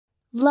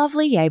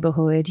Lovely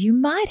neighbourhood, you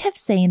might have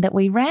seen that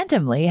we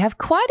randomly have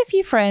quite a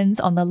few friends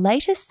on the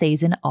latest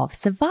season of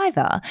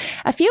Survivor,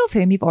 a few of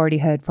whom you've already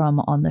heard from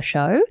on the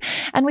show.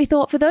 And we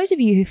thought for those of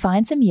you who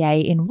find some yay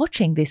in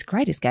watching this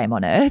greatest game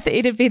on earth,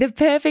 it'd be the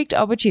perfect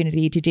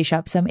opportunity to dish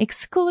up some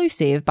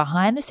exclusive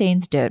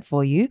behind-the-scenes dirt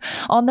for you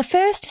on the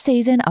first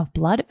season of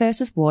Blood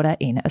vs. Water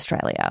in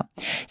Australia.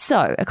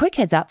 So, a quick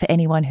heads up for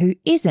anyone who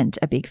isn't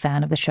a big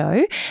fan of the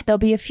show, there'll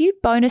be a few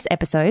bonus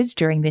episodes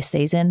during this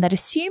season that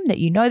assume that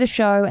you know the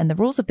show and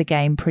the rules of the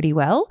game pretty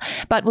well,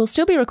 but we'll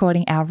still be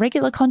recording our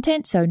regular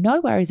content, so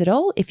no worries at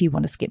all if you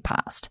want to skip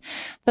past.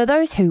 For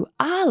those who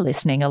are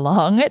listening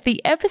along,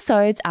 the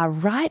episodes are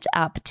right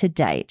up to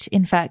date.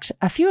 In fact,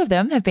 a few of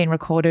them have been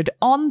recorded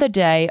on the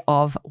day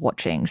of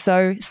watching.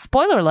 So,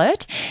 spoiler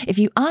alert, if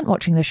you aren't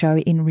watching the show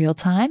in real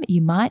time,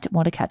 you might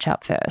want to catch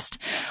up first.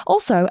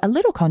 Also, a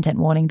little content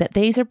warning that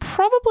these are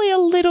probably a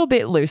little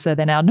bit looser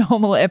than our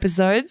normal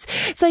episodes,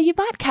 so you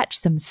might catch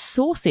some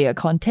saucier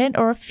content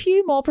or a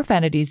few more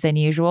profanities than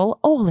usual,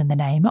 all in the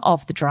name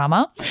of the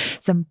drama.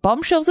 Some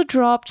bombshells are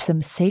dropped,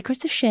 some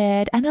secrets are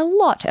shared, and a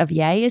lot of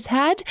yay is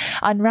had,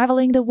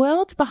 unraveling the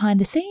world behind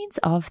the scenes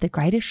of the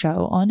greatest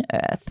show on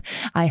earth.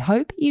 I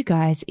hope you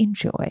guys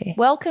enjoy.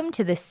 Welcome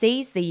to the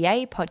Seize the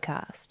Yay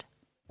podcast.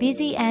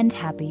 Busy and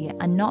happy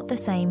are not the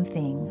same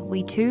thing.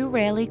 We too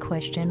rarely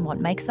question what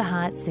makes the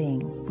heart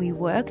sing. We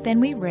work, then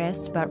we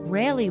rest, but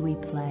rarely we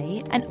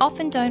play, and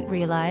often don't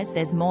realise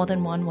there's more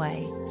than one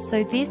way.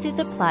 So this is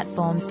a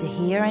platform to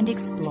hear and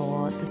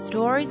explore the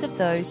stories of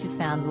those who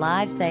found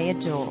lives they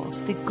adore.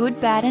 The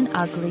good, bad and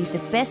ugly,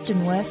 the best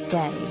and worst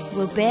day.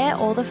 We'll bear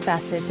all the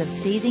facets of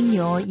seizing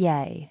your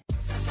yay.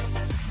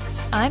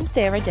 I'm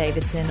Sarah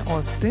Davidson,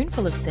 or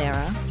Spoonful of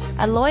Sarah,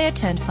 a lawyer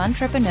turned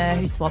funtrepreneur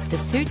who swapped the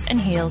suits and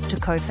heels to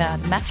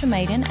co-found Matcha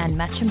Maiden and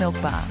Matcha Milk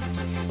Bar.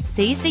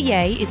 Seize the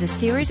Yay is a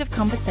series of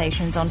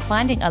conversations on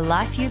finding a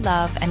life you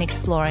love and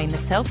exploring the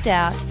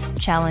self-doubt,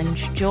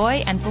 challenge,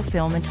 joy and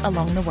fulfillment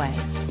along the way.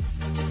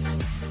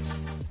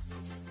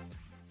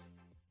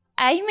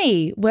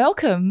 Amy,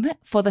 welcome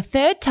for the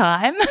third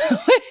time.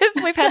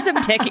 We've had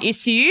some tech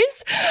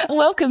issues.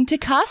 Welcome to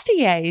Caster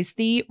Yays,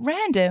 the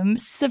random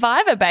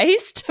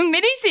Survivor-based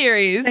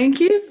miniseries. Thank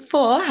you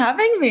for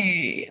having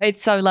me.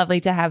 It's so lovely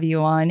to have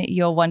you on.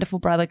 Your wonderful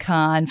brother,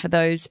 Khan. For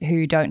those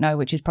who don't know,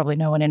 which is probably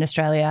no one in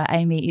Australia,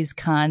 Amy is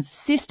Khan's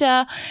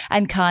sister,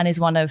 and Khan is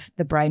one of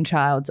the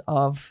brainchilds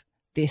of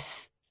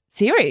this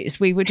series.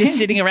 We were just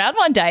sitting around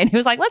one day and he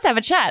was like, let's have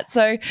a chat.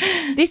 So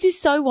this is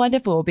so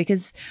wonderful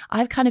because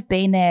I've kind of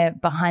been there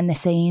behind the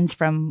scenes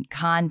from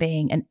Khan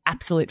being an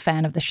absolute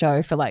fan of the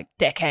show for like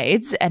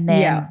decades and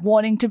then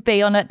wanting to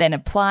be on it, then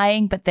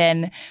applying, but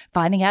then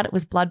finding out it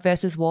was Blood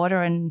versus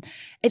Water. And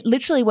it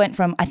literally went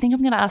from, I think I'm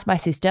going to ask my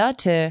sister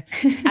to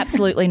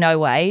absolutely no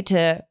way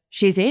to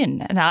she's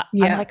in. And I'm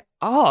like,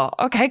 oh,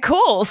 okay,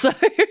 cool. So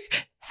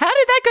how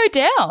did that go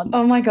down?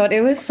 Oh my God, it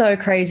was so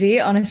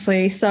crazy,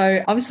 honestly.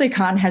 So obviously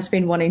Khan has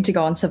been wanting to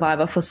go on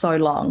Survivor for so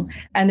long.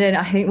 And then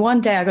I think one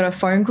day I got a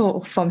phone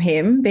call from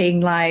him being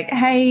like,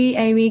 hey,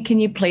 Amy, can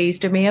you please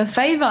do me a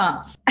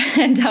favor?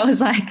 And I was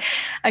like,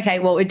 okay,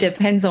 well, it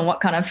depends on what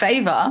kind of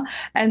favor.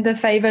 And the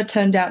favor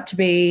turned out to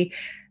be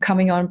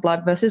coming on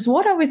Blood versus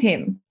Water with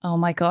him. Oh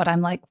my God, I'm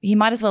like, he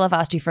might as well have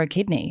asked you for a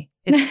kidney.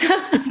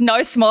 It's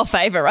no small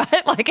favor,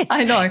 right? Like,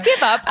 I know.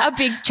 Give up a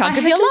big chunk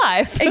of your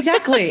life.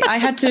 Exactly. I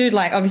had to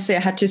obviously I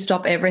had to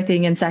stop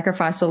everything and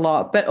sacrifice a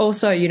lot. But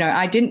also,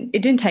 it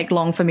didn't take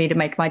long for me to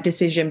make my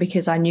decision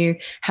because I knew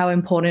how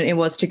important it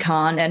was to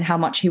Khan and how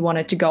much he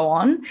wanted to go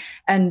on.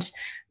 And,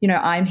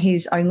 I'm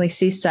his only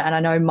sister and I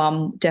know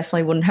Mum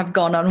definitely wouldn't have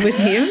gone on with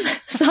him.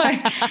 So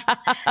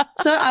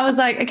I was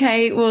like,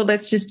 okay, well,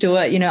 let's just do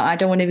it. I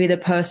don't want to be the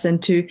person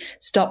to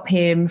stop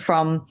him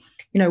from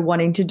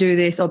wanting to do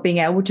this or being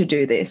able to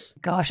do this.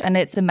 Gosh, and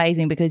it's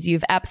amazing because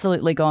you've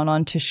absolutely gone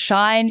on to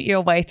shine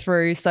your way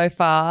through so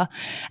far.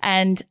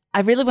 And I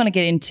really want to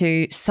get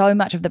into so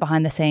much of the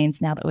behind the scenes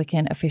now that we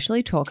can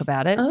officially talk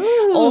about it.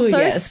 Oh, also,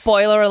 yes.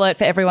 Spoiler alert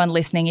for everyone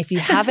listening, if you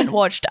haven't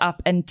watched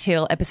up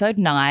until episode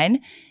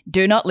 9,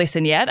 do not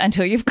listen yet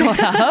until you've caught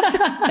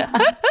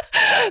up.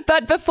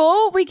 But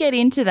before we get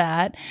into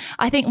that,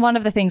 I think one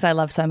of the things I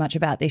love so much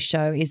about this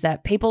show is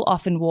that people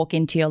often walk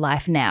into your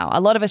life now. A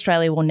lot of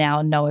Australia will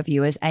now know of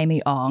you as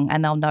Amy Ong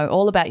and they'll know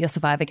all about your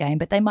Survivor game,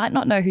 but they might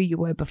not know who you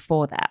were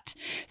before that.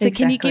 So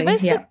Can you give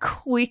us a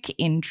quick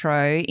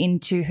intro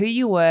into who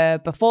you were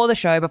before the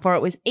show, before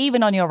it was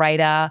even on your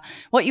radar,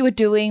 what you were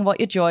doing, what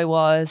your joy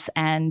was,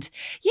 and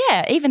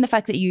even the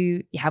fact that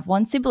you have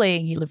one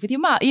sibling, you live with your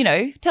mum,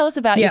 tell us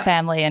about your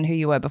family and who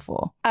you were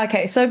before.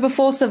 Okay, so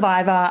before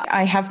Survivor,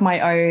 I have my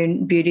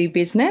own beauty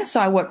business.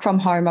 So I work from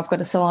home. I've got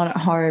a salon at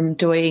home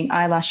doing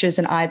eyelashes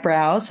and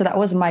eyebrows. So that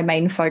was my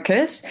main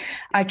focus.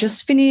 I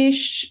just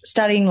finished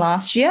studying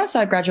last year.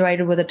 So I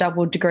graduated with a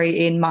double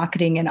degree in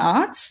marketing and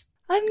arts.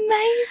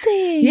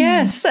 Amazing.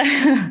 Yes.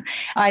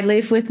 I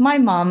live with my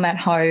mum at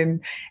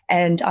home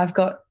and I've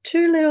got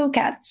 2 little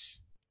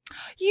cats.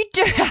 You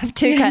do have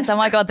 2 cats. Oh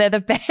my God, they're the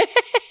best.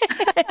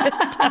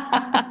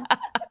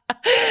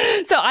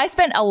 So I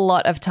spent a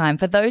lot of time,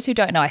 for those who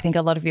don't know, I think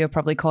a lot of you are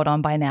probably caught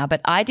on by now,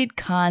 but I did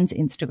Khan's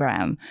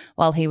Instagram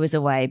while he was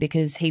away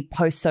because he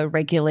posts so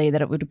regularly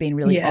that it would have been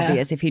really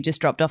obvious if he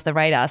just dropped off the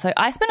radar. So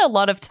I spent a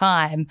lot of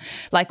time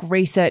like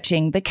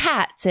researching the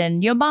cats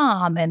and your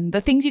mom and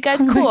the things you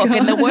guys cook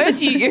and the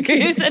words you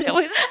use, and it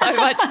was so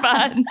much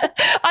fun.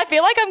 I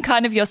feel like I'm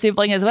kind of your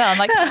sibling as well. I'm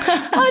like,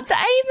 oh, it's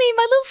Amy,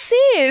 my little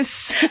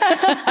sis.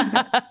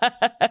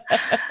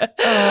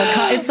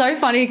 It's so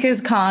funny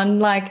because Khan,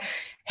 like,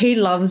 he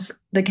loves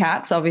the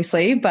cats,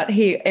 obviously, but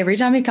every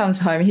time he comes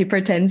home, he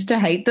pretends to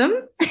hate them.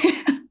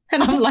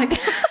 And I'm like,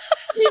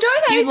 you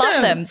don't hate them. You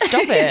love them.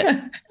 Stop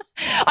it.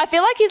 I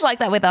feel like he's like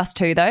that with us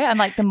too, though. I'm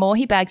like, the more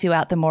he bags you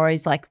out, the more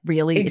he's like,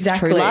 really,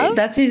 exactly. It's true love.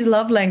 That's his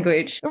love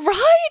language.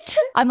 Right?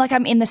 I'm like,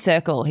 I'm in the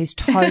circle. He's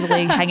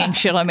totally hanging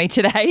shit on me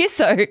today,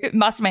 so it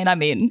must mean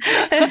I'm in.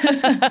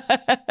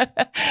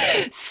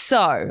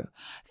 So,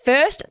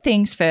 first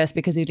things first,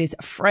 because it is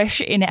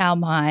fresh in our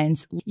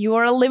minds, you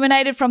were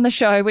eliminated from the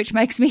show, which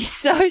makes me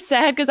so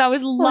sad because I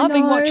was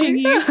loving watching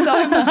you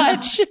so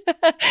much.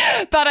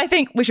 But I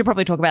think we should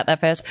probably talk about that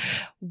first.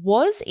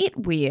 Was it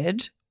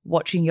weird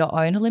watching your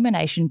own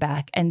elimination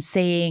back and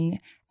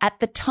seeing at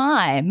the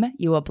time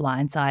you were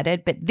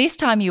blindsided, but this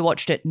time you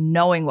watched it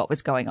knowing what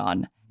was going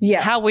on? Yeah.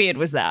 How weird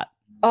was that?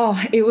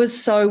 Oh, it was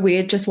so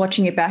weird just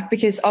watching it back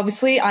because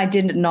obviously I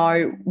didn't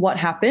know what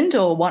happened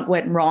or what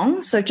went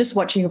wrong. So just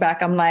watching it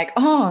back, I'm like,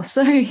 oh,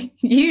 so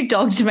you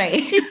dogged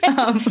me.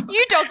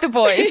 You dogged the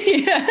boys.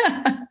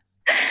 Yeah.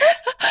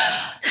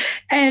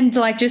 And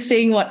like just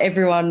seeing what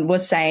everyone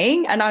was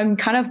saying. And I'm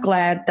kind of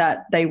glad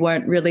that they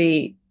weren't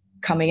really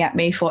coming at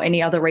me for any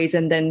other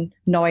reason than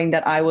knowing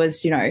that I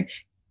was,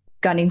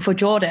 gunning for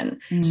Jordan.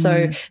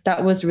 So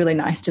that was really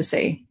nice to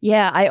see.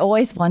 Yeah, I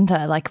always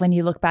wonder, like when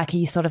you look back, are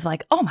you sort of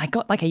like, oh my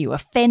God, like are you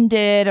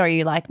offended? Or are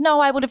you like, no,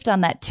 I would have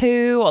done that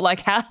too? Or like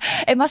how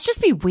it must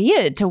just be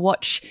weird to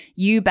watch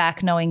you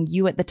back knowing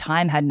you at the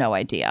time had no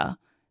idea.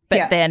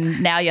 But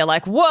then now you're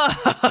like,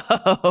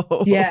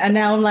 whoa. Yeah, and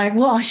now I'm like,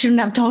 well, I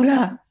shouldn't have told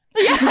her.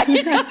 Yeah,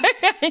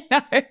 I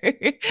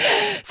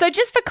know. So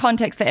just for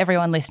context for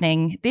everyone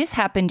listening, this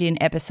happened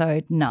in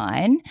episode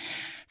 9.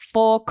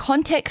 For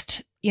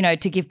context,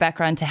 to give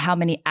background to how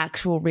many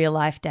actual real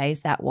life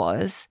days that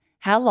was,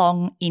 how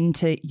long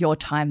into your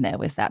time there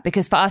was that?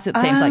 Because for us it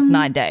seems like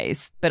 9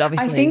 days, but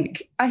obviously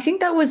I think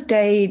that was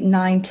day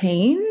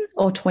 19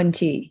 or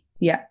 20.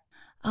 Yeah.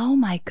 Oh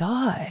my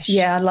gosh.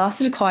 Yeah, it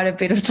lasted quite a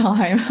bit of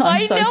time.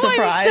 I'm so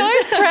surprised.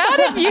 I'm so proud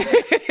of you.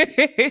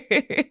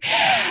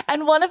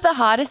 And one of the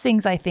hardest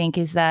things I think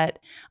is that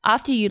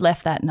after you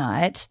left that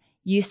night,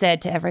 you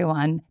said to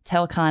everyone,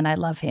 tell Khan I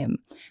love him.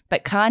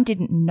 But Khan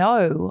didn't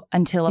know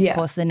until, of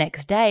course, the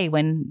next day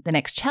when the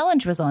next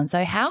challenge was on.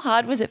 So how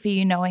hard was it for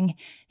you knowing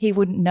he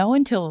wouldn't know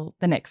until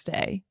the next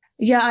day?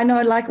 Yeah, I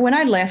know. Like when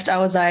I left, I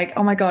was like,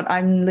 oh my God,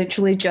 I'm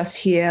literally just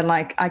here.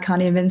 Like I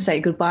can't even say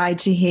goodbye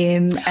to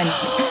him. And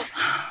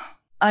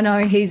I know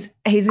he's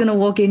going to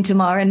walk in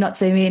tomorrow and not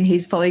see me and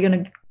he's probably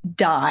going to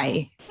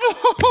die.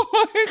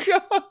 Oh my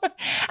God.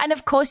 And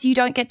of course you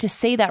don't get to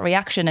see that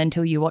reaction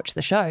until you watch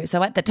the show.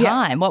 So at the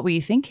time, what were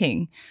you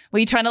thinking? Were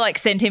you trying to like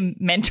send him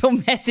mental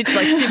message,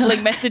 like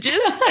sibling messages?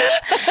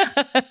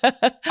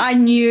 I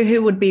knew he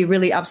would be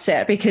really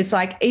upset because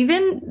like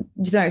even,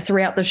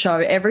 throughout the show,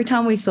 every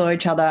time we saw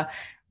each other,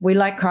 we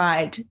like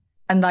cried.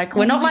 And like,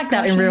 we're not like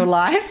that in real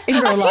life. In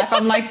real life,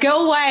 I'm like,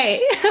 go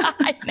away.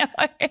 I know.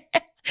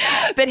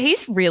 But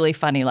he's really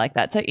funny like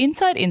that. So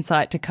inside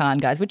insight to Khan,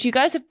 guys, which you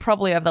guys have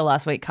probably over the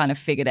last week kind of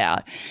figured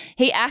out.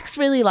 He acts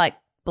really like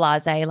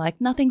blasé,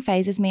 like nothing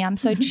phases me. I'm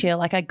so chill.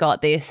 Like I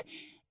got this.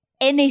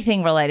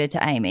 Anything related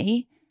to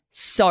Amy,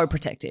 so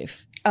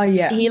protective. Oh,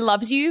 yeah. He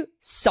loves you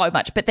so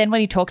much. But then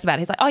when he talks about it,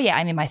 he's like, oh, yeah,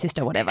 Amy, my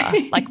sister, whatever.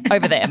 Like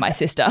over there, my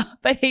sister.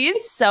 But he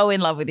is so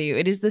in love with you.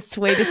 It is the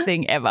sweetest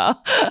thing ever.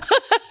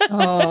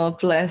 Oh,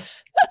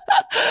 bless.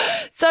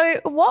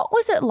 So what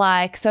was it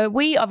like? So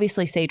we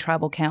obviously see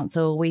Tribal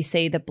Council. We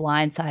see the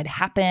blind side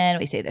happen.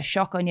 We see the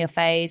shock on your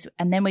face.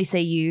 And then we see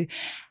you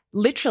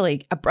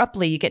literally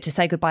abruptly, you get to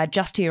say goodbye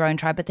just to your own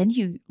tribe, but then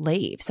you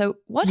leave. So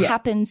what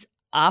happens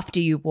after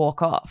you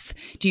walk off?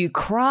 Do you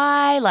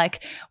cry?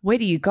 Like, where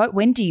do you go?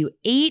 When do you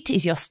eat?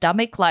 Is your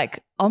stomach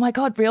like, oh my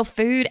God, real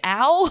food?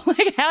 Ow.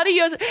 Like, how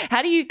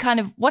do you kind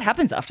of, what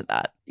happens after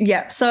that?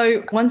 Yeah.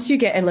 So once you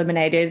get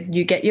eliminated,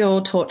 you get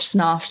your torch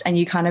snuffed and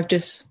you kind of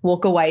just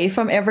walk away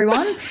from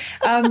everyone.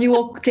 You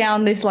walk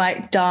down this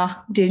like dark,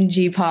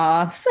 dingy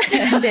path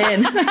and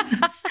then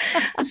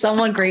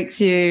someone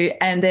greets you.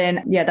 And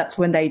then, that's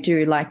when they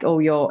do like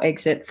all your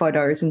exit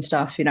photos and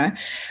stuff,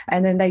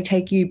 and then they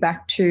take you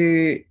back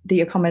to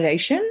the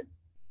accommodation.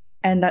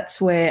 And that's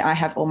where I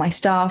have all my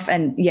stuff.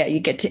 And you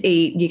get to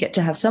eat. You get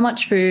to have so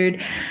much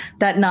food.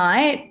 That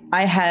night,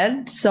 I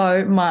had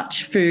so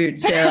much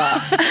food, Sarah.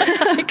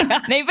 I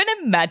can't even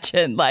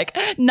imagine. Like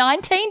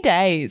 19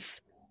 days.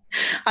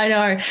 I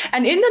know.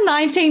 And in the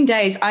 19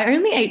 days, I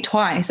only ate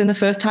twice. And the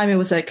first time it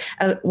was like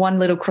one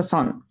little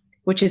croissant.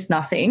 which is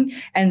nothing.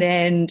 And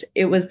then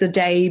it was the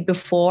day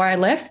before I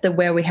left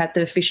where we had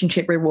the fish and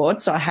chip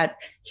reward. So I had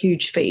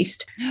huge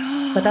feast,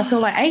 but that's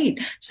all I ate.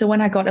 So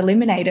when I got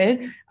eliminated,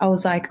 I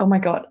was like, oh my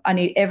God, I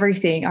need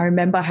everything. I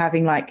remember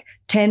having like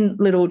 10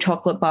 little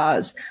chocolate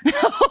bars,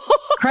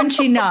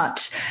 crunchy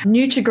nut,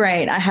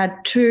 Nutri-Grain. I had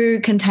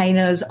 2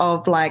 containers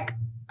of like,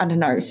 I don't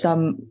know,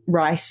 some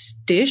rice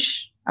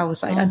dish. I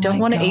was like, I don't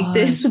want to eat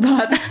this,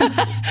 but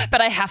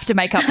but I have to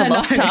make up for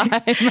lost time.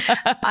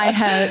 I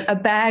had a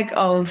bag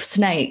of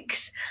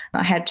snakes.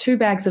 I had 2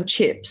 bags of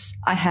chips.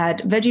 I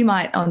had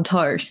Vegemite on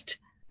toast.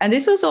 And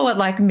this was all at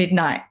like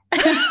midnight.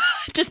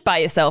 Just by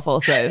yourself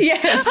also.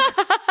 Yes.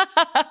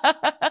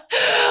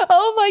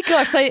 Oh my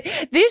gosh. So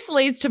this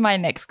leads to my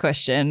next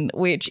question,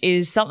 which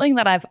is something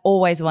that I've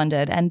always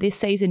wondered. And this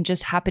season,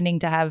 just happening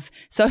to have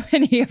so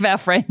many of our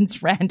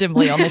friends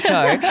randomly on the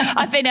show,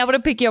 I've been able to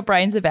pick your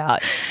brains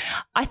about.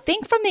 I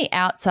think from the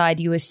outside,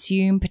 you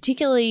assume,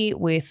 particularly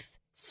with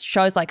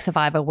shows like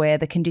Survivor where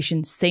the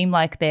conditions seem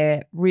like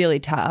they're really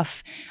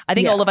tough, I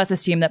think all of us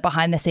assume that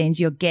behind the scenes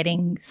you're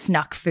getting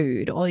snuck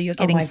food or you're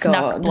getting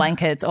snuck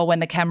blankets, or when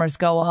the cameras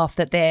go off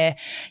that they're,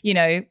 you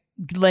know,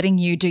 letting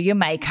you do your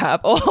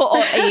makeup or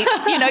eat,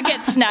 you know,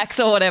 get snacks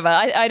or whatever.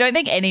 I don't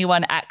think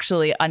anyone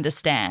actually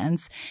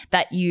understands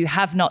that you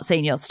have not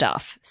seen your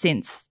stuff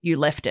since you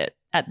left it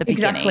at the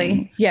beginning.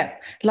 Exactly. Yeah.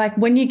 Like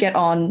when you get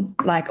on,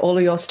 like all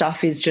of your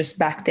stuff is just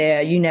back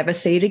there. You never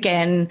see it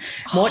again.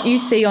 What you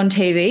see on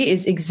TV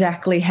is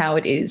exactly how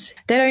it is.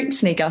 They don't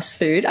sneak us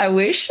food. I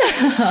wish.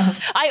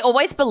 I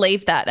always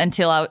believed that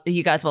until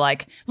you guys were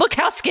like, look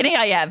how skinny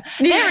I am.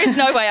 There is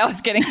no way I was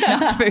getting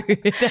snuck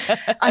food.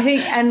 I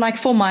think, and like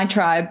for my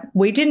tribe,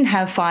 we didn't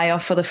have fire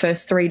for the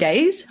first 3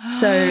 days.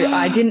 So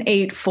I didn't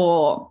eat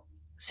for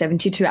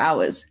 72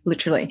 hours,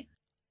 literally.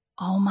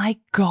 Oh my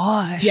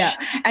gosh. Yeah.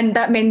 And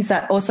that means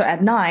that also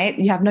at night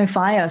you have no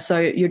fire. So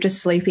you're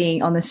just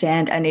sleeping on the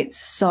sand and it's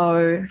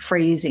so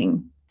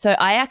freezing. So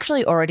I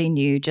actually already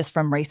knew just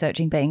from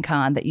researching Being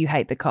Khan that you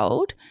hate the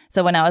cold.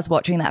 So when I was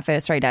watching that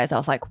first 3 days, I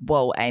was like,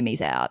 whoa,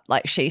 Amy's out.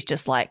 Like she's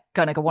just like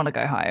going to want to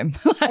go home.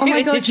 Like, oh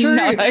my God, true.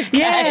 Okay.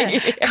 Yeah.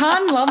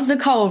 Khan loves the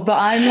cold, but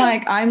I'm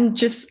like,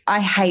 I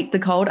hate the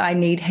cold. I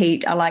need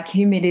heat. I like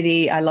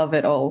humidity. I love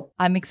it all.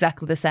 I'm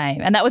exactly the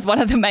same. And that was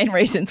one of the main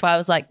reasons why I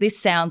was like, this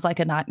sounds like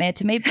a nightmare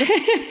to me. Just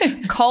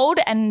cold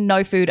and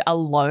no food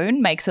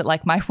alone makes it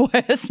like my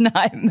worst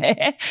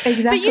nightmare.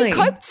 Exactly. But you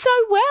coped so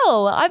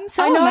well. I'm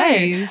so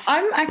amazed.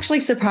 I'm actually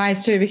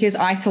surprised too, because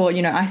I thought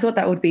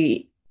that would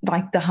be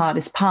like the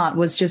hardest part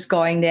was just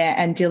going there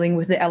and dealing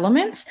with the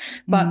elements.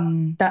 But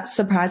that's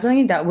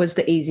surprisingly, that was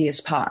the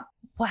easiest part.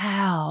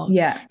 Wow.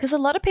 Yeah. Because a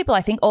lot of people,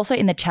 I think also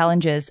in the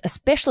challenges,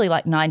 especially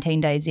like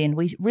 19 days in,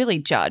 we really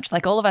judge.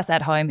 Like all of us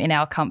at home in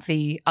our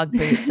comfy Ugg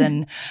boots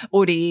and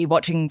Audi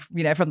watching,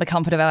 you know, from the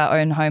comfort of our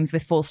own homes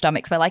with full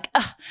stomachs. We're like,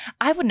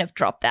 I wouldn't have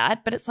dropped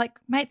that. But it's like,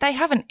 mate, they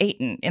haven't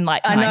eaten in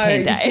like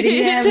 19 days.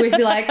 Sitting there with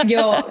like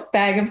your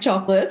bag of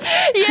chocolates.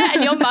 Yeah,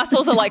 and your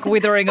muscles are like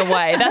withering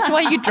away. That's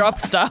why you drop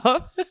stuff.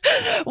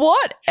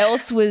 What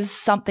else was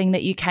something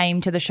that you came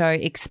to the show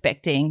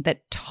expecting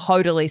that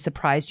totally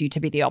surprised you to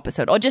be the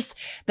opposite, or just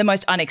the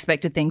most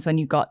unexpected things when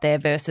you got there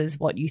versus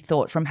what you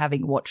thought from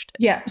having watched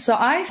it? Yeah. So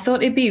I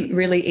thought it'd be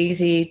really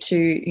easy to,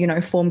 you know,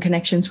 form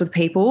connections with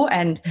people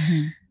and,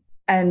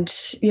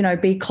 you know,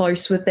 be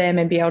close with them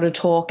and be able to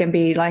talk and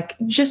be like,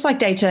 just like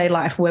day-to-day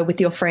life where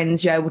with your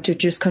friends, you're able to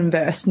just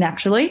converse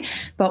naturally.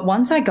 But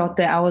once I got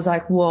there, I was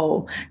like,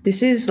 whoa,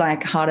 this is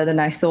like harder than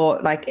I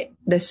thought. Like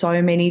there's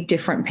so many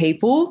different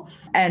people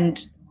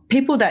and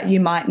people that you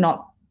might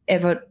not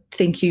ever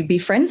think you'd be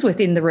friends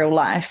with in the real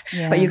life,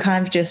 but you're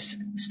kind of just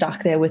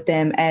stuck there with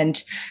them.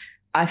 And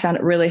I found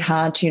it really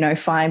hard to, you know,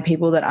 find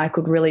people that I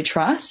could really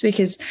trust,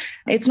 because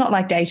it's not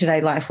like day-to-day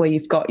life where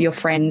you've got your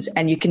friends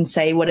and you can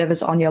say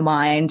whatever's on your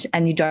mind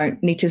and you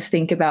don't need to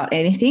think about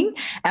anything.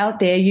 Out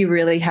there, you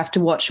really have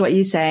to watch what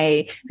you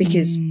say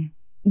because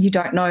you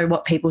don't know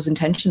what people's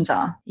intentions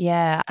are.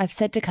 Yeah. I've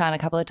said to Khan a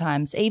couple of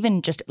times,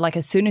 even just like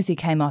as soon as he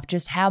came off,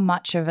 just how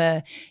much of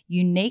a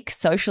unique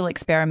social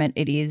experiment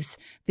it is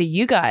for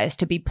you guys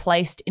to be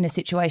placed in a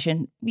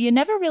situation. You're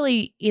never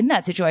really in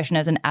that situation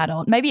as an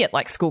adult, maybe at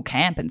like school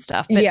camp and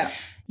stuff, but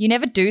you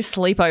never do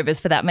sleepovers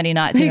for that many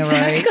nights in a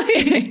row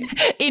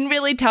in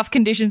really tough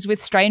conditions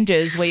with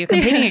strangers where you're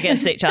competing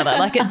against each other.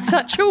 Like it's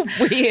such a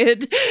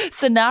weird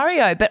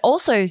scenario, but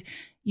also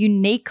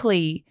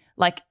uniquely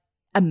like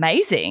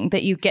amazing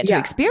that you get to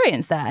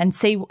experience that and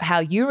see how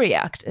you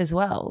react as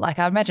well. Like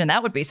I imagine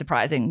that would be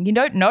surprising. You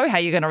don't know how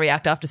you're going to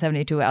react after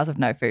 72 hours of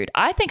no food.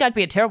 I think I'd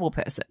be a terrible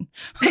person.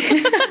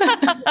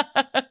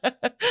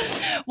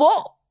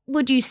 What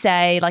would you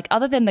say, like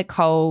other than the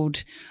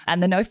cold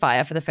and the no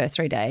fire for the first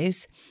 3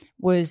 days,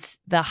 was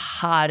the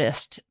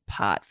hardest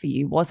part for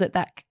you? Was it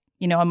that,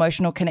 you know,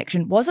 emotional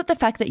connection? Was it the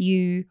fact that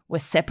you were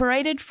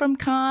separated from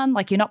Khan?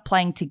 Like you're not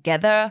playing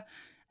together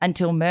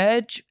until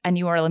merge and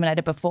you were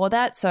eliminated before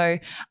that. So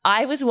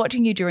I was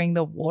watching you during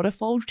the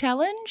waterfall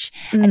challenge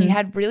and you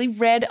had really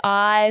red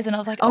eyes and I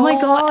was like, oh my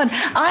God,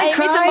 I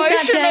cried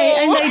that day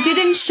and they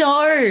didn't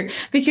show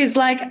because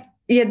like,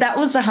 Yeah, that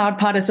was the hard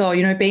part as well.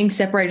 You know, being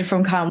separated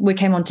from Khan, we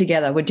came on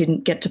together. We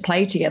didn't get to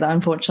play together,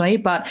 unfortunately.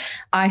 But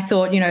I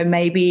thought, you know,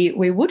 maybe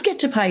we would get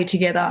to play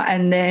together,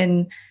 and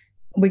then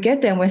we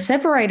get there and we're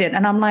separated.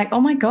 And I'm like,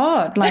 oh my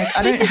God, like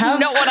I don't This is have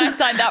not what I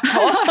signed up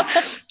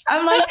for.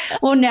 I'm like,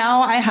 well,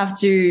 now I have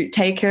to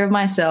take care of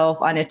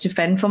myself. I need to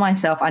fend for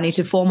myself. I need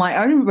to form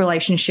my own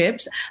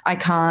relationships. I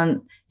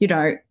can't, you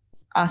know,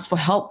 ask for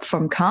help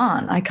from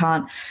Khan. I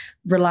can't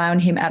rely on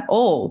him at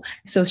all.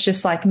 So it's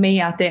just like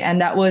me out there. And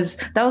that was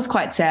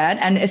quite sad.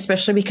 And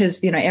especially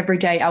because, you know, every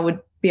day I would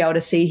be able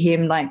to see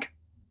him like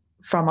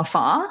from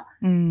afar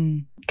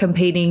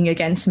competing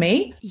against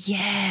me.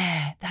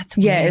 Yeah, that's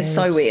weird. Yeah, it's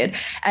so weird.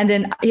 And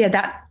then, yeah,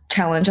 that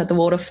challenge at the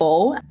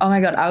waterfall, oh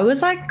my God, I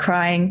was like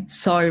crying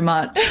so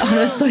much,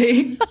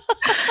 honestly.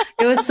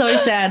 It was so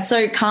sad.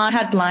 So Khan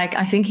had like,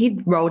 I think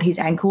he'd rolled his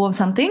ankle or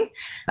something,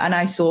 and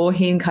I saw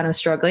him kind of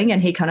struggling,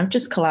 and he kind of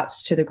just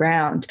collapsed to the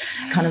ground,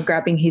 kind of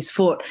grabbing his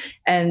foot,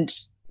 and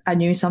I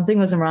knew something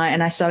wasn't right,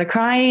 and I started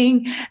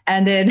crying,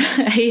 and then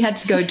he had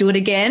to go do it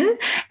again,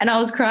 and I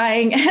was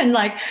crying, and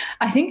like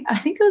I think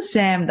it was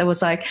Sam that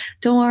was like,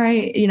 don't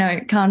worry, you know,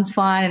 Khan's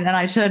fine. And then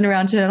I turned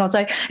around to him and I was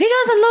like, he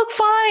doesn't look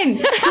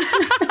fine.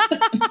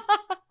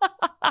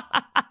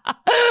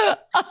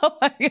 Oh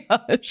my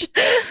gosh,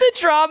 the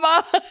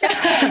drama.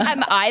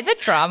 Am I the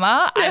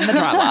drama? I'm the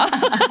drama.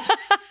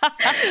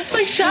 It's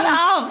like, shut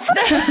up.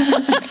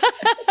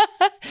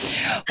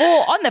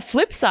 Well, on the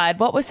flip side,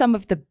 what were some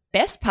of the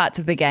best parts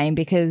of the game?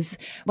 Because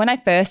when I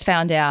first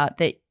found out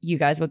that you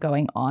guys were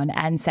going on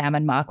and Sam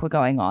and Mark were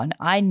going on,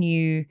 I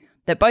knew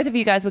that both of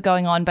you guys were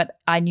going on, but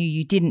I knew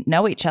you didn't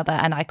know each other,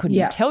 and I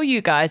couldn't tell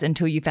you guys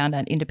until you found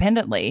out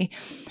independently.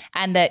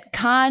 And that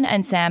Khan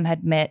and Sam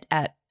had met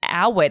at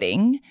our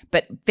wedding,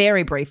 but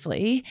very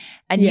briefly,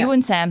 and you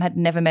and Sam had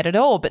never met at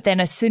all. But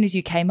then as soon as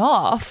you came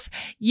off,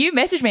 you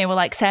messaged me and were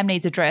like, Sam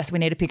needs a dress. We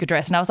need to pick a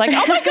dress. And I was like,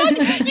 oh my God,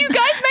 you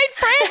guys made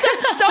friends.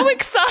 I'm so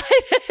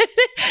excited.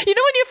 You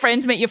know when your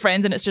friends meet your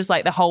friends and it's just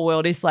like the whole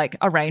world is like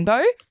a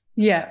rainbow?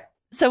 Yeah.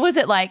 So was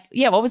it like,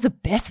 what was the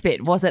best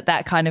bit? Was it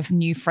that kind of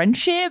new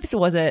friendships?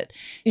 Was it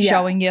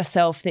showing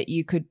yourself that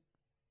you could,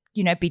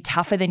 you know, be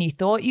tougher than you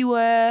thought you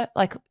were,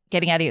 like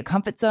getting out of your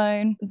comfort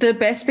zone? The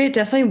best bit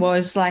definitely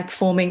was like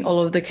forming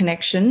all of the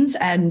connections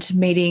and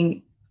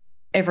meeting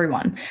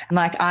everyone. And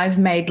like I've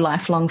made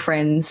lifelong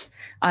friends.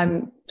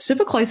 I'm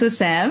super close with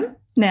Sam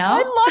now.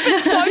 I love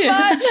it so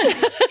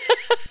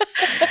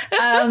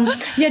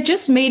much.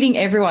 Just meeting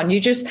everyone.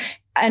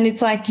 And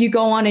it's like you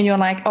go on and you're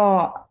like,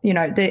 oh, you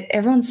know,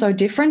 everyone's so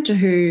different to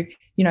who,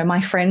 you know, my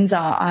friends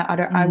are.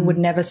 I would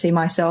never see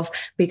myself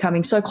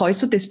becoming so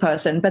close with this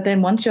person. But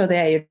then once you're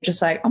there, you're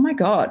just like, oh my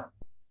God,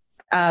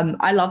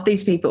 I love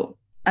these people,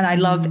 and I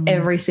love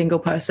every single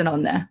person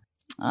on there.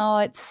 Oh,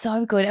 it's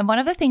so good. And one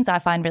of the things I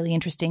find really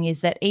interesting is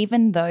that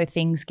even though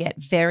things get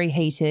very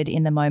heated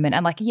in the moment,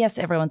 and like, yes,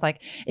 everyone's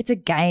like, it's a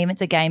game,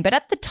 but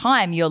at the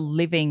time you're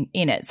living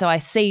in it. So I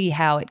see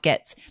how it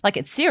gets, like,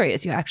 it's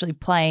serious. You're actually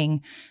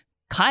playing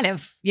kind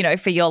of, you know,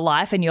 for your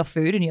life and your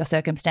food and your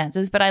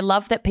circumstances. But I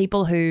love that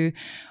people who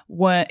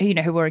weren't, you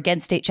know, who were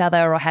against each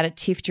other or had a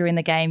tiff during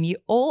the game, you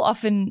all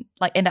often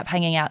like end up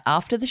hanging out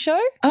after the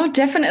show. Oh,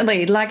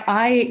 definitely. Like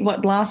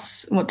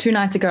 2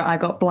 nights ago, I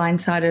got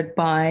blindsided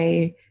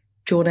by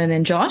Jordan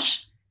and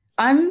Josh.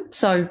 I'm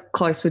so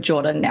close with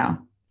Jordan now.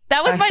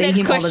 That was my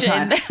next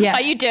question. Yeah.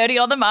 Are you dirty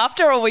on them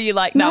after, or were you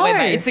like, no, we're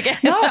mates again?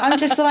 No, I'm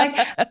just like,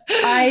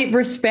 I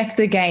respect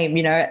the game,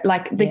 you know,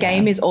 like the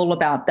game is all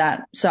about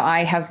that. So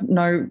I have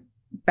no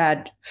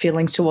bad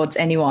feelings towards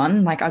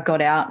anyone. Like I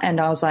got out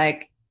and I was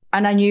like,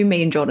 and I knew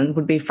me and Jordan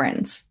would be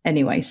friends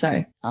anyway,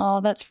 so.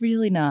 Oh, that's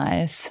really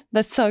nice.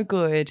 That's so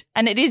good.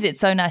 And it's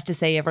so nice to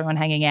see everyone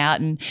hanging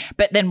out,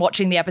 but then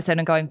watching the episode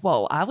and going,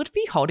 whoa, I would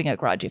be holding a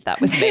grudge if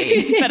that was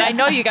me. But I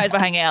know you guys were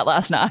hanging out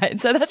last night,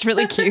 so that's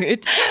really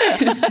cute.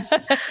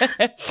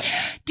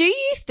 Do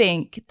you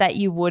think that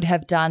you would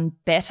have done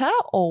better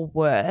or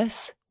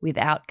worse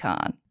without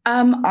Khan?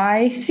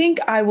 I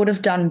think I would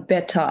have done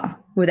better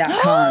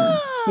without Khan.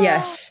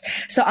 Yes.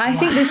 So I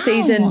think this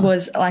season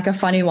was like a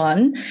funny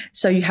one.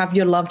 So you have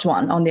your loved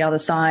one on the other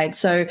side.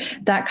 So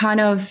that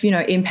kind of, you know,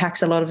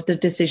 impacts a lot of the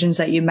decisions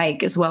that you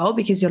make as well,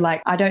 because you're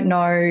like, I don't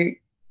know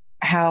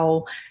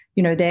how,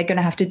 you know, they're going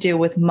to have to deal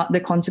with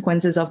the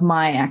consequences of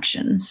my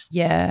actions.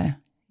 Yeah.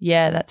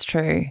 Yeah, that's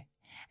true.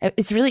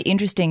 It's really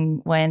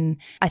interesting when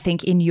I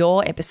think in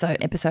your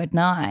episode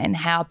 9,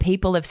 how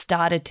people have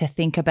started to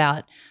think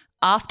about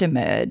after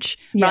merge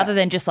rather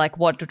than just like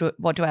what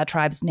do our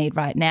tribes need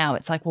right now.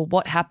 It's like, well,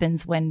 what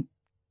happens when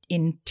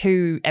in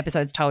 2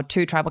 episodes told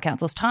 2 tribal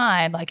councils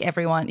time, like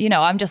everyone, you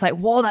know, I'm just like,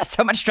 whoa, that's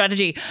so much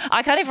strategy.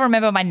 I can't even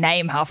remember my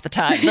name half the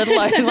time, let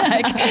alone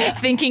like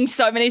thinking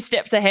so many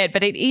steps ahead.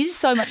 But it is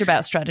so much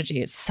about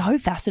strategy. It's so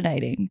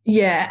fascinating.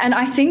 Yeah. And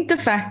I think the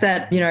fact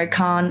that, you know,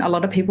 Khan, a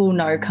lot of people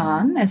know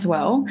Khan as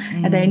well,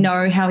 and they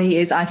know how he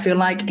is. I feel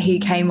like he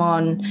came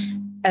on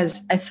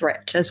as a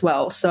threat as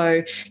well.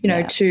 So, you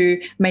know,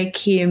 to make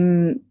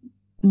him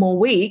more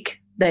weak,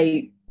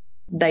 they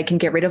they can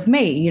get rid of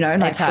me, you know,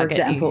 like for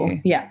example.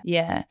 You. Yeah.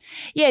 Yeah.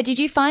 Yeah. Did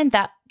you find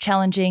that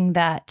challenging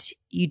that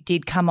you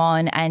did come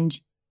on and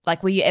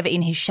like, were you ever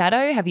in his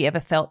shadow? Have you ever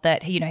felt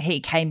that, you know,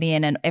 he came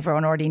in and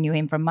everyone already knew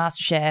him from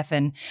MasterChef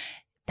and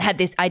had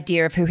this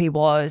idea of who he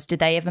was? Did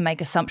they ever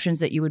make assumptions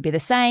that you would be the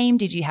same?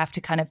 Did you have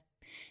to kind of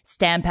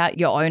stamp out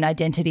your own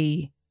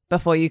identity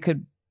before you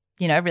could,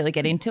 you know, really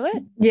get into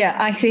it? Yeah,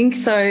 I think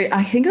so.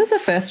 I think it was the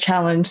first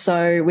challenge.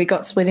 So we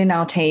got split in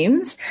our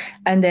teams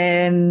and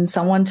then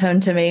someone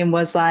turned to me and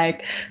was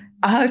like,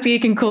 I hope you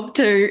can cook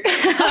too.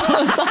 I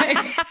was like,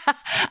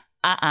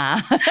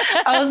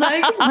 I was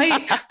like,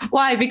 wait,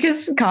 why?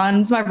 Because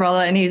Khan's my brother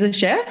and he's a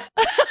chef.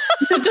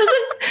 It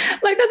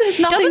doesn't, like, that has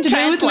nothing to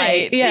do with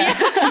me.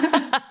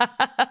 Yeah.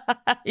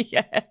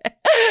 Yeah.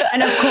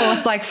 And of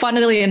course, like,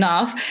 funnily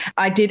enough,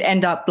 I did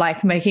end up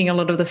like making a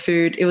lot of the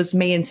food. It was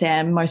me and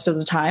Sam most of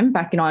the time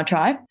back in our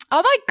tribe.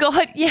 Oh my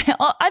God. Yeah.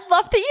 I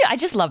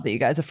just love that you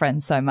guys are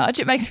friends so much.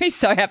 It makes me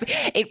so happy.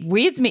 It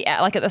weirds me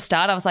out. Like at the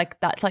start, I was like,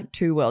 that's like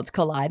two worlds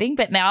colliding.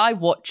 But now I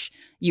watch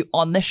you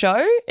on the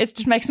show. It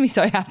just makes me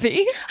so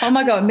happy. Oh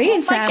my God. Me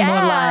and Sam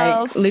were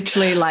like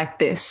literally like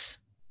this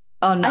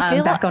on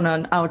back on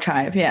our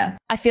tribe. Yeah.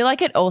 I feel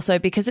like it also,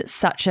 because it's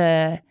such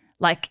a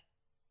like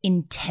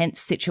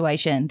intense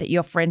situation, that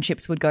your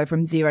friendships would go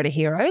from zero to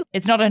hero.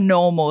 It's not a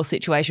normal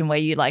situation where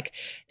you like,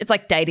 it's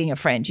like dating a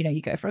friend, you know,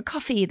 you go for a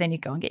coffee, then you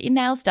go and get your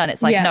nails done.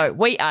 It's like, no,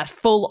 we are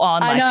full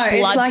on like blood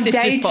it's like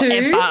sisters day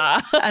two.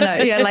 Forever. I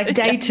know. Yeah. Like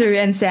day two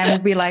and Sam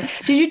would be like,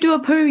 did you do a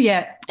poo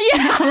yet?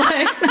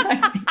 Yeah.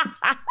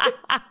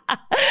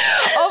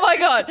 Oh my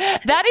God.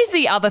 That is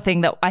the other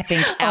thing that I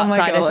think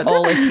outsiders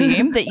all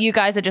assume, that you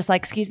guys are just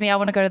like, excuse me, I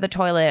want to go to the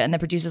toilet. And the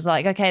producer's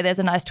like, okay, there's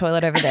a nice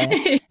toilet over there.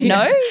 Yeah.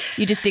 No?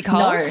 You just dig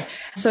holes? No.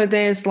 So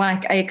there's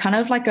like a kind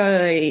of like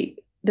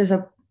there's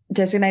a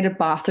designated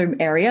bathroom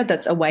area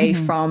that's away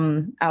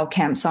from our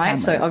campsite.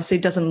 So obviously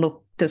it doesn't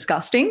look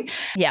disgusting.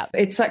 Yeah.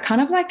 It's like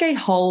kind of like a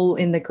hole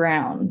in the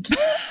ground.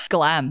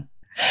 Glam.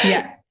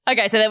 Yeah.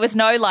 Okay, so there was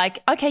no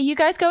like, okay, you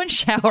guys go and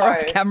shower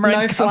off camera.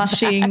 No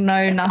flushing,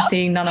 no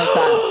nothing, none of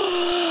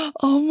that.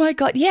 Oh my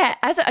God. Yeah.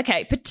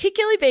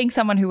 Particularly being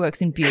someone who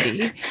works in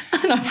beauty.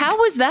 How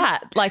was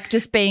that? Like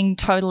just being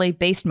totally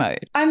beast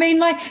mode? I mean,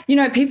 like, you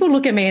know, people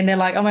look at me and they're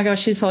like, oh my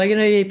gosh, she's probably going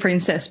to be a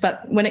princess.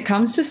 But when it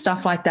comes to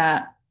stuff like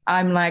that,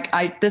 I'm like,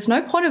 there's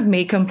no point of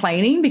me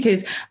complaining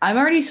because I'm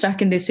already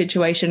stuck in this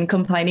situation.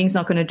 Complaining's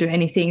not going to do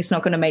anything. It's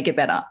not going to make it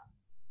better.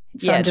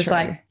 So I'm just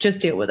like,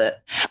 just deal with it.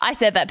 I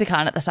said that to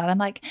Khan at the start. I'm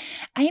like,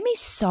 Amy's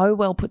so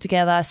well put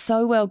together,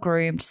 so well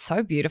groomed,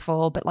 so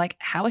beautiful, but like,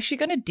 how is she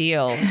going to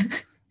deal?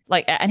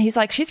 Like, and he's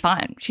like, she's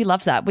fine. She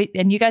loves that.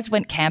 And you guys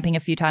went camping a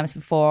few times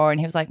before, and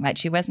he was like, mate,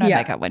 she wears no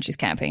makeup when she's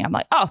camping. I'm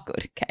like, oh,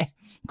 good. Okay,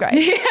 great.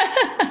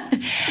 Yeah.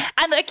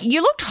 And like,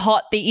 you looked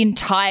hot the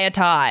entire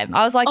time.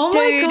 I was like,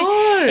 dude,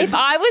 if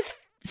I was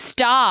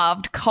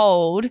starved,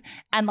 cold,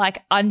 and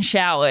like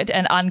unshowered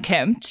and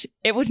unkempt,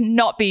 it would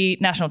not be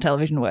national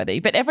television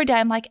worthy. But every day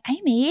I'm like,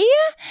 Amy,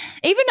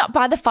 even not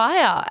by the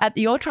fire at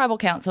your tribal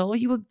council,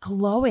 you were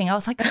glowing. I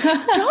was like,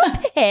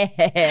 stop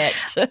it.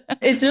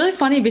 It's really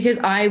funny because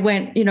I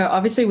went, you know,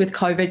 obviously with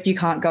COVID, you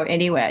can't go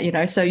anywhere, you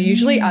know, so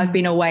usually I've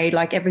been away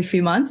like every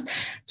few months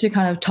to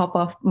kind of top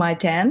off my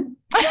tan.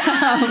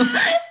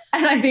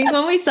 And I think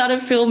when we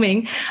started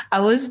filming, I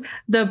was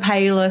the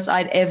palest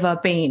I'd ever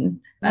been.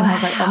 And I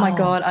was like, oh my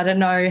God, I don't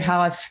know how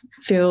I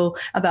feel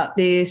about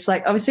this.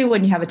 Like, obviously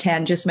when you have a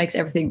tan, just makes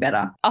everything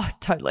better. Oh,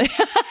 totally.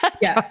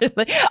 Yeah.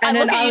 Totally. And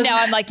I look at you now,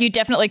 I'm like, you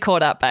definitely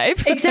caught up, babe.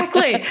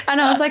 Exactly. And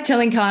I was like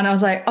telling Khan, I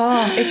was like,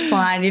 oh, it's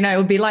fine. You know,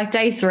 it'll be like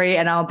day 3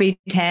 and I'll be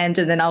tanned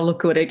and then I'll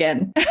look good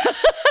again.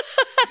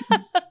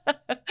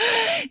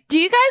 Do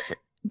you guys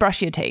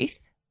brush your teeth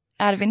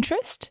out of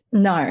interest?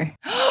 No.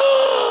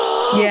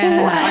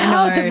 Yeah, wow,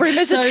 I know. The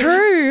rumors are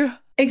true.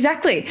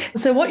 Exactly.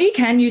 So what you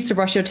can use to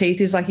brush your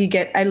teeth is like you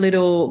get a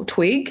little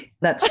twig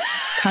that's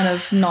kind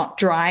of not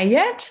dry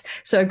yet.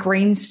 So a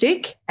green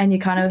stick, and you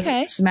kind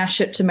of smash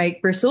it to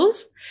make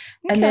bristles.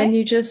 Okay. And then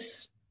you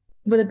just,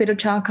 with a bit of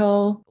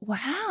charcoal.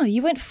 Wow,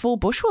 you went full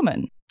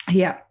bushwoman.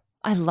 Yeah.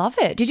 I love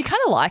it. Did you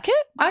kind of like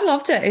it? I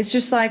loved it. It's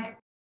just like,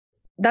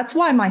 that's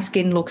why my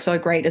skin looks so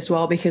great as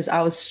well, because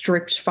I was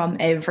stripped from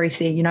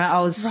everything. You know,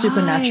 I was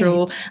super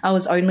natural. I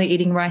was only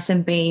eating rice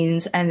and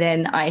beans, and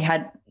then I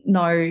had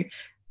no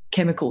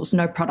chemicals,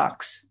 no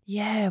products.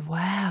 Yeah,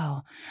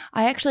 wow.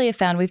 I actually have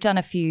found we've done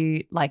a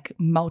few like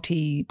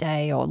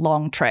multi-day or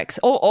long treks,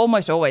 or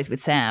almost always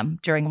with Sam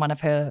during one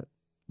of her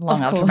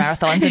long ultra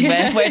marathons,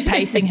 and we're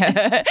pacing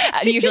her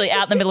usually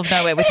out in the middle of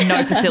nowhere with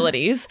no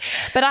facilities.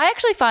 But I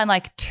actually find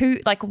like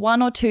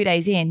 1 or 2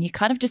 days in, you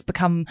kind of just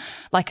become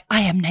like, I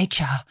am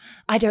nature.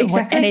 I don't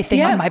want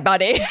anything on my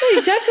body.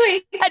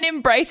 Exactly. And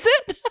embrace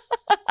it.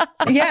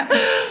 Yeah.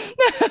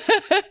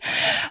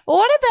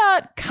 What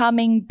about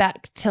coming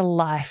back to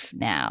life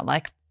now?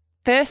 Like,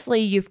 firstly,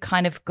 you've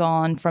kind of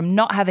gone from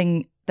not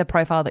having the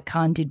profile that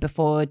Khan did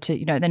before to,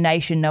 you know, the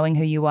nation knowing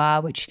who you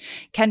are, which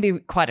can be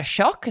quite a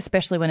shock,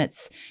 especially when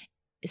it's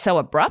so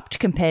abrupt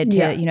compared to,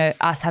 Yeah. you know,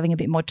 us having a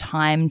bit more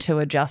time to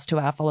adjust to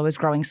our followers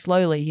growing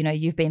slowly. You know,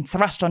 you've been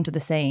thrust onto the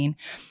scene,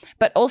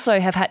 but also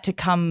have had to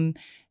come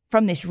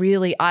from this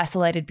really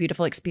isolated,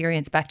 beautiful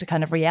experience back to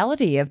kind of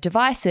reality of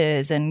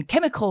devices and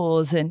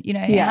chemicals and, you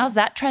know, Yeah. how's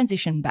that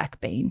transition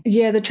back been?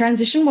 Yeah, the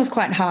transition was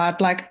quite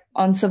hard. Like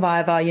on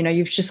Survivor, you know,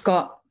 you've just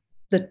got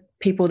the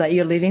people that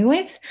you're living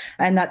with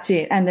and that's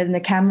it. And then the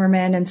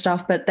cameraman and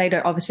stuff, but they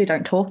obviously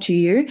don't talk to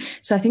you.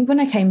 So I think when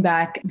I came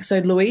back, so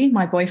Louis,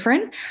 my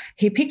boyfriend,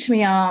 he picked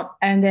me up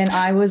and then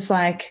I was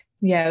like,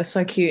 yeah, it was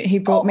so cute. He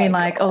brought me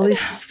like all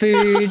this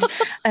food,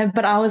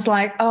 but I was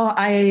like, oh,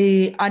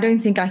 I don't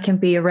think I can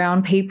be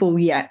around people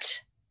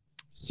yet.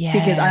 Yeah.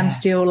 Because I'm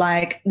still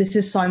like, this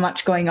is so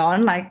much going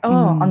on. Like,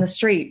 on the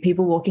street,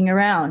 people walking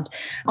around.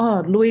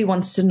 Oh, Louis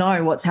wants to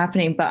know what's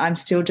happening, but I'm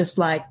still just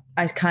like,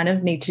 I kind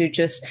of need to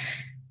just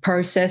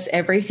process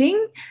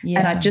everything. Yeah.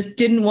 And I just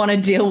didn't want to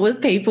deal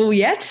with people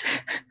yet.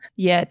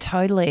 Yeah,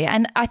 totally.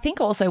 And I think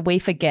also we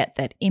forget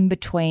that in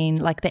between,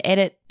 like the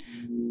edit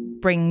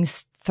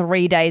brings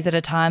 3 days at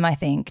a time, I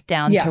think,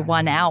 down to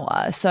 1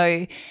 hour.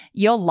 So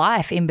your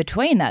life in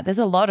between that, there's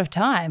a lot of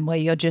time where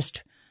you're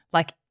just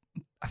like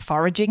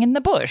foraging in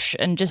the bush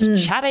and just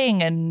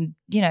chatting and,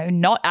 you know,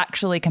 not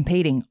actually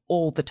competing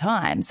all the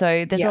time.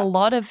 So there's a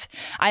lot of,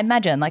 I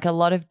imagine, like a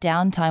lot of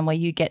downtime where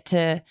you get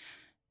to,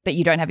 but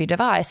you don't have your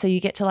device, so you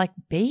get to like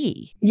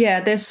be.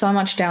 Yeah, there's so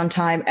much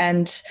downtime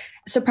and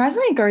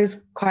surprisingly it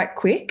goes quite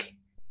quick,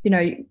 you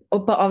know,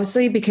 but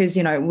obviously because,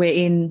 you know, we're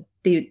in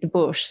the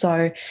bush,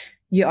 so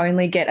you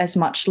only get as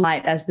much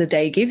light as the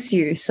day gives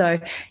you. So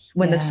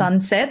when the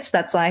sun sets,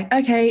 that's like,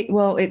 okay,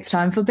 well, it's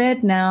time for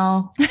bed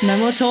now. No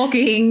more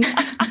talking.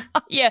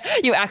 Yeah,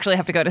 you actually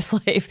have to go to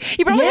sleep.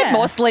 You probably had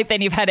more sleep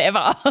than you've had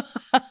ever.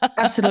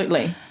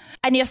 Absolutely.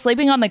 And you're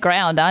sleeping on the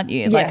ground, aren't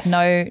you? Yes.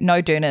 Like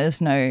no doonas,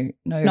 no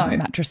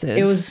mattresses.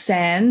 It was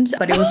sand,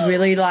 but it was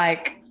really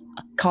like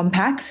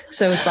compact.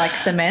 So it's like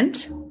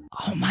cement.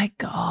 Oh my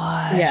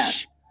gosh. Yeah.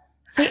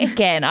 See,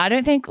 again, I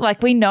don't think,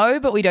 like, we know,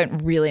 but we don't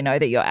really know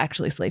that you're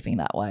actually sleeping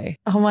that way.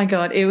 Oh my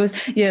God. It was,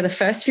 the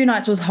first few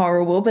nights was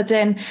horrible, but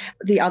then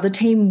the other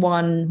team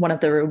won one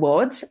of the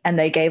rewards and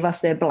they gave us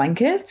their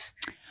blankets.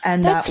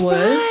 And That's that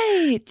was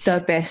right.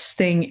 the best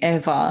thing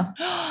ever.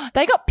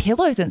 They got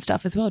pillows and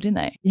stuff as well, didn't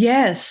they?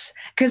 Yes,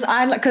 because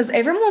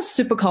everyone was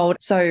super cold.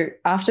 So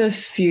after a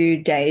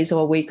few days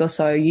or a week or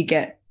so, you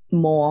get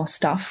more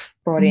stuff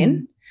brought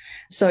in.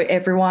 So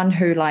everyone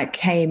who like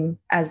came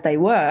as they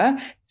were,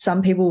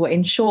 some people were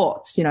in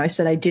shorts, you know,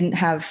 so they didn't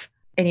have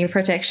any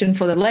protection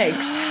for the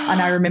legs.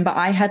 And I remember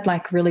I had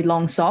like really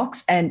long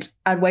socks and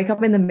I'd wake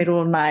up in the middle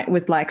of the night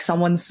with like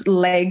someone's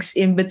legs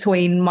in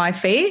between my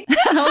feet.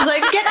 And I was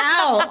like, get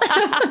out.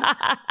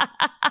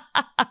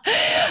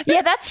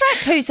 Yeah, that's right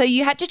too. So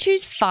you had to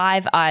choose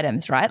 5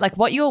 items, right? Like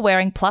what you were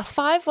wearing plus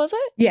 5, was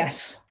it?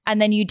 Yes.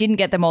 And then you didn't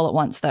get them all at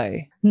once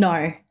though?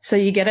 No. So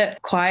you get it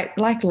quite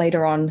like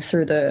later on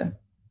through the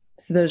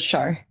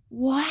show.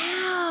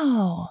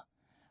 Wow.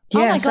 Yeah,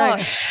 oh my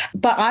gosh.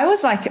 But I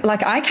was like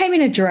I came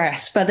in a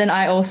dress, but then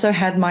I also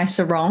had my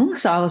sarong.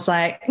 So I was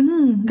like,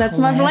 that's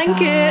my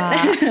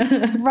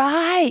blanket.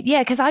 Right.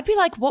 Yeah, because I'd be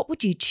like, what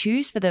would you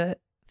choose for the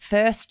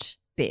first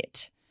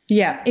bit?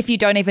 Yeah. If you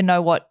don't even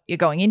know what you're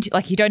going into,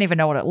 like you don't even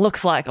know what it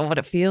looks like or what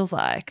it feels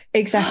like.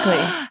 Exactly.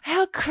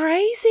 How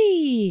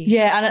crazy.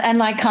 Yeah, and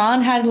like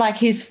Khan had like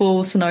his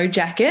full snow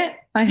jacket,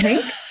 I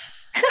think.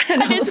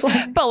 And I was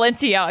like,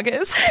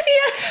 Balenciagas.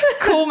 Yes.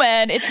 Cool,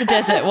 man. It's the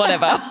desert,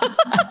 whatever.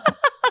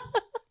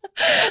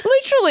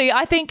 Literally,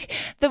 I think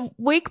the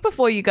week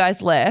before you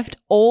guys left,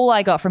 all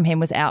I got from him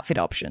was outfit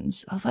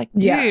options. I was like,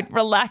 dude,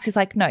 relax. He's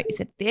like, no,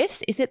 is it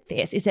this? Is it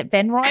this? Is it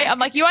Venroy? I'm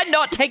like, you are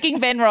not taking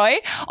Venroy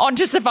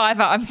onto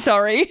Survivor. I'm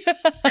sorry.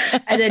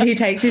 And then he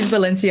takes his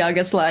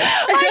Balenciaga slides.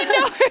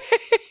 I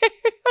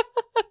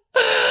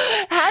know.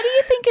 How do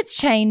you think it's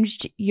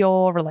changed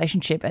your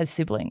relationship as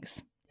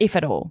siblings, if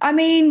at all? I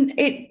mean,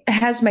 it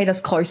has made us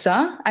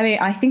closer. I mean,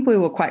 I think we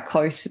were quite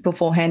close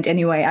beforehand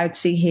anyway. I would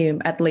see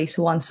him at least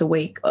once a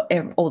week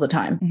all the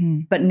time. Mm-hmm.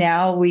 But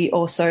now we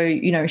also,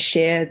 you know,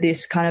 share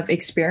this kind of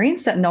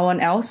experience that no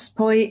one else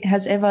probably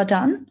has ever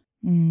done.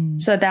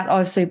 So that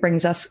obviously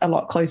brings us a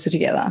lot closer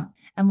together.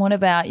 And what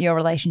about your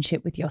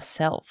relationship with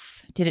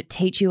yourself? Did it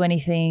teach you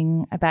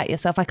anything about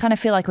yourself? I kind of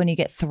feel like when you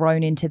get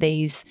thrown into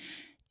these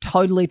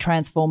totally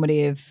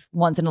transformative,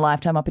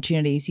 once-in-a-lifetime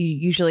opportunities, you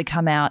usually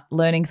come out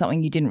learning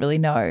something you didn't really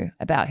know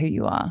about who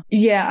you are.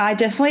 Yeah,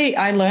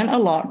 I learned a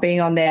lot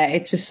being on there.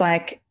 It's just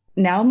like,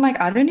 now I'm like,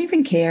 I don't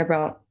even care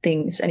about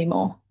things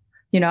anymore.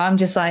 You know, I'm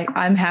just like,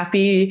 I'm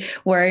happy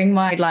wearing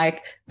my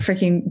like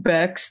freaking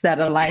Birks that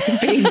are like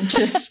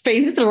just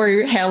been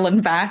through hell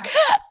and back.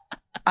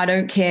 I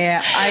don't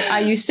care.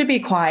 I used to be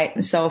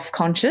quite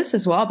self-conscious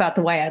as well about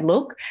the way I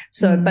look.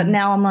 So, but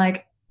now I'm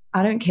like,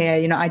 I don't care.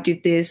 You know, I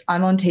did this,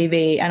 I'm on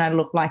TV and I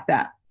look like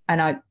that.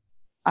 And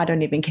I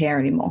don't even care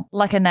anymore.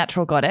 Like a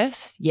natural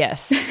goddess?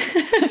 Yes.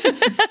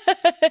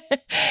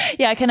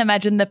 Yeah, I can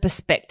imagine the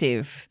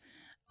perspective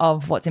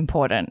of what's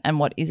important and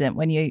what isn't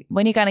when you're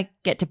going to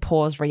get to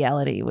pause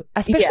reality,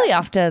 especially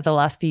after the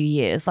last few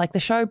years. Like the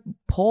show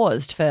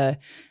paused for,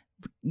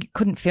 you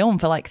couldn't film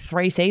for like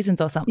 3 seasons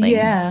or something.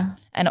 Yeah.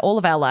 And all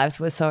of our lives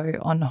were so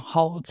on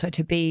hold. So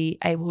to be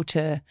able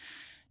to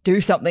do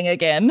something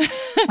again.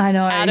 I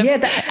know. out of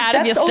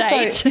your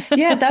state.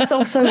 Also, that's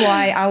also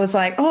why I was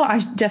like, oh, I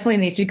definitely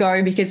need to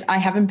go, because I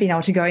haven't been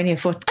able to go in here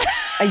for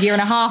a year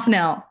and a half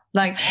now.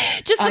 Like,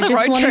 just for the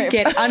road trip.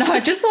 I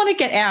just want to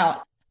get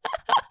out.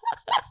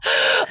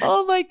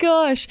 Oh my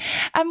gosh.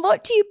 And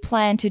what do you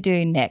plan to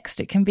do next?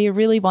 It can be a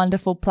really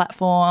wonderful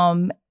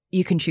platform.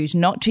 You can choose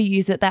not to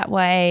use it that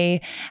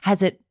way.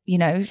 Has it,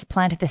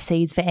 planted the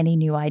seeds for any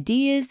new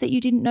ideas that you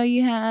didn't know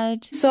you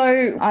had?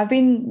 So I've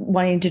been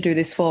wanting to do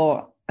this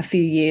for a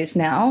few years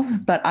now,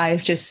 but I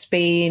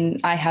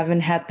haven't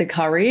had the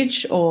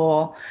courage,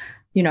 or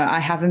I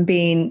haven't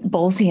been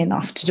ballsy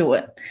enough to do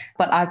it.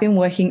 But I've been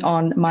working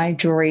on my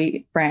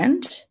jewelry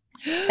brand.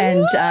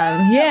 And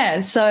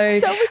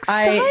so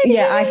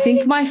I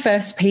think my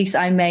first piece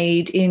I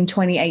made in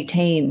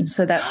 2018.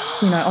 So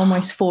that's,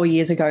 almost 4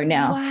 years ago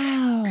now.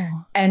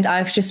 Wow. And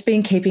I've just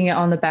been keeping it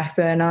on the back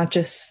burner,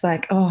 just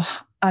like, oh,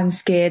 I'm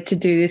scared to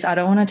do this. I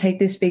don't want to take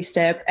this big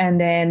step.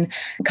 And then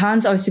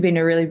Khan's also been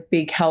a really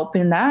big help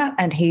in that,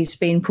 and he's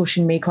been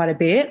pushing me quite a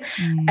bit.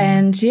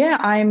 And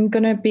I'm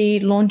going to be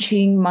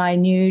launching my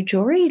new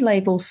jewelry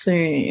label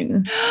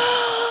soon.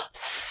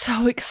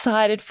 So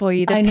excited for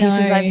you. The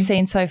pieces I've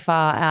seen so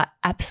far are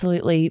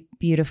absolutely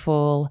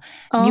beautiful.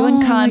 You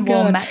and Khan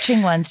wore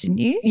matching ones, didn't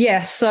you?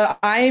 Yes. So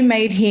I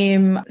made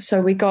him,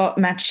 we got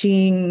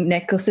matching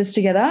necklaces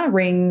together,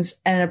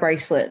 rings and a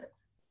bracelet.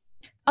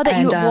 Oh,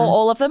 that you wore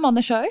all of them on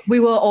the show? We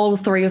wore all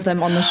 3 of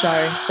them on the show.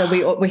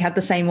 That we had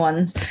the same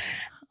ones.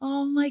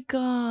 Oh my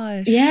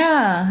gosh.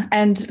 Yeah.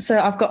 And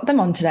so I've got them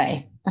on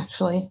today,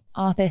 actually.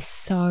 Oh, they're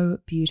so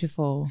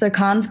beautiful. So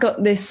Khan's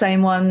got this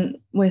same one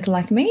with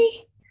like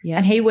me. Yeah.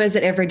 And he wears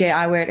it every day.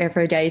 I wear it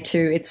every day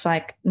too. It's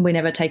like we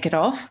never take it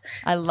off.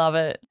 I love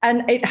it.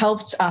 And it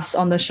helps us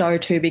on the show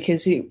too,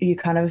 because you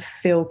kind of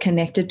feel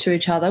connected to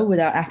each other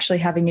without actually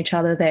having each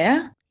other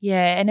there.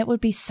 Yeah. And it would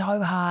be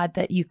so hard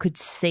that you could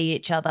see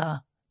each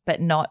other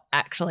but not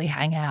actually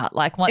hang out.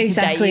 Like once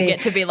a day you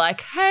get to be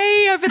like,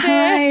 hey, over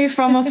there. Hey,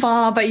 from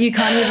afar, but you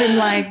can't even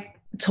like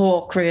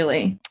talk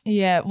really.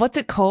 Yeah. What's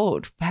it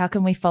called? How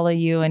can we follow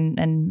you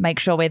and make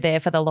sure we're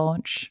there for the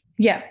launch?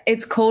 Yeah,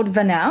 it's called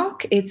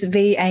Vanauk. It's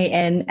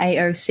VANAOC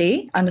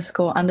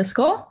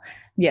 __.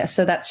 Yeah,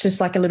 so that's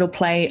just like a little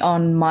play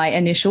on my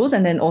initials,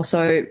 and then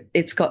also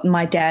it's got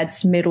my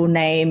dad's middle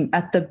name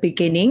at the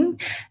beginning.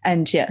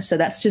 And yeah, so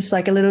that's just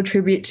like a little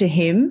tribute to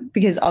him,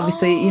 because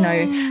obviously,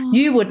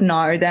 you would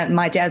know that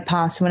my dad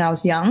passed when I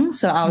was young.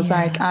 So I was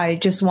like,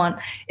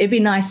 it'd be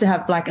nice to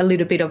have like a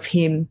little bit of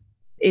him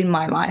in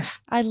my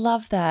life. I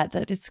love that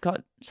it's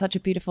got such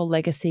a beautiful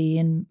legacy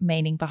and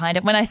meaning behind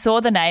it. When I saw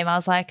the name, I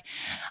was like,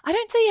 I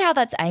don't see how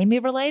that's Amy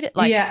related,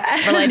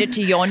 related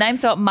to your name.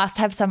 So it must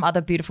have some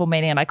other beautiful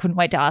meaning. And I couldn't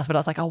wait to ask, but I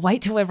was like, I'll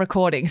wait till we're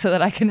recording so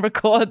that I can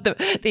record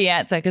the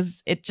answer,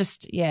 because it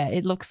just,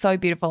 it looks so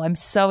beautiful. I'm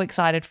so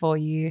excited for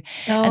you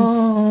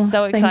and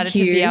so excited to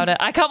be able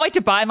to, I can't wait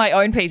to buy my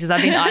own pieces.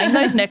 I've been eyeing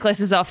those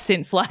necklaces off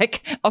since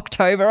like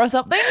October or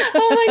something.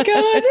 Oh my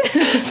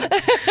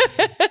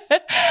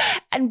God.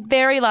 And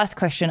very last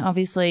question.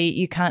 Obviously,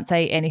 you can't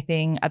say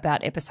anything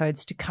about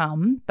episodes to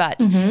come,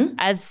 but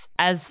as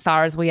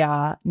far as we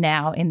are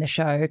now in the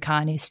show,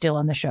 Khan is still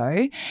on the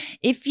show.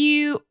 If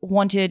you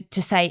wanted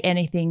to say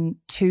anything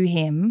to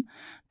him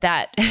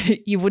that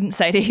you wouldn't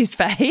say to his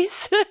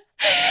face,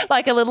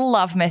 like a little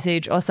love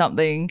message or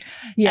something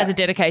as a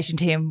dedication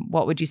to him,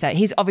 what would you say?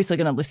 He's obviously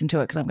going to listen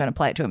to it because I'm going to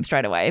play it to him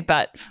straight away.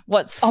 But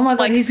what's oh my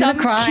God, he's going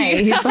to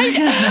cry.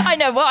 I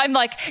know. Well, I'm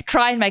like,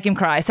 try and make him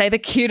cry. Say the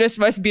cutest,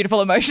 most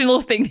beautiful,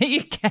 emotional thing that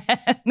you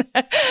can.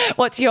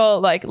 What's your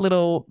like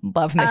little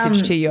love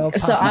message to your partner?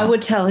 So I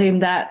would tell him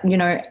that,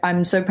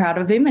 I'm so proud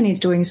of him and he's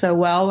doing so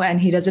well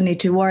and he doesn't need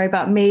to worry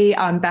about me.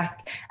 I'm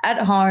back at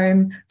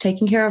home,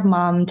 taking care of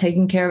mum,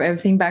 taking care of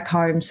everything back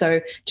home.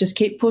 So just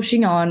keep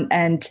pushing on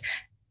and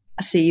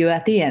see you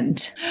at the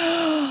end.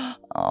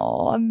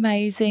 Oh,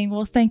 amazing.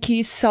 Well, thank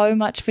you so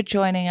much for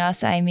joining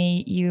us,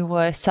 Amy. You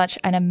were such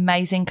an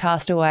amazing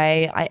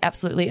castaway. I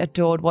absolutely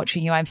adored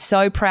watching you. I'm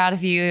so proud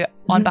of you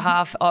on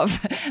behalf of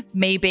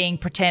me being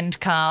pretend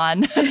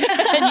Khan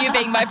and you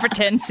being my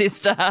pretend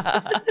sister.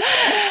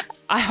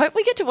 I hope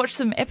we get to watch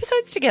some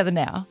episodes together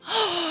now.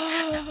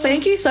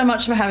 Thank you so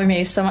much for having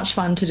me. It's so much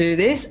fun to do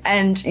this.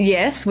 And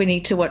yes, we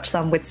need to watch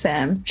some with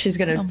Sam. She's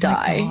going to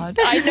die. God.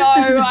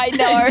 I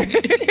know.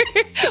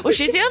 Well,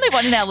 she's the only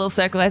one in our little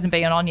circle who hasn't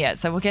been on yet.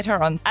 So we'll get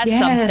her on at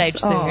some stage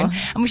soon.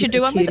 And we should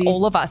do one with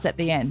all of us at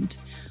the end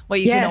where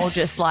you can all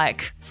just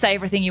like say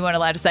everything you weren't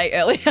allowed to say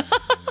earlier.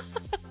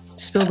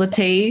 Spill the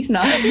tea.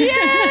 No.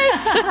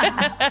 Yes.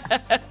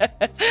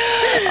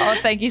 Oh,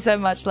 thank you so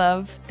much,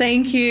 love.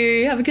 Thank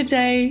you. Have a good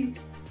day.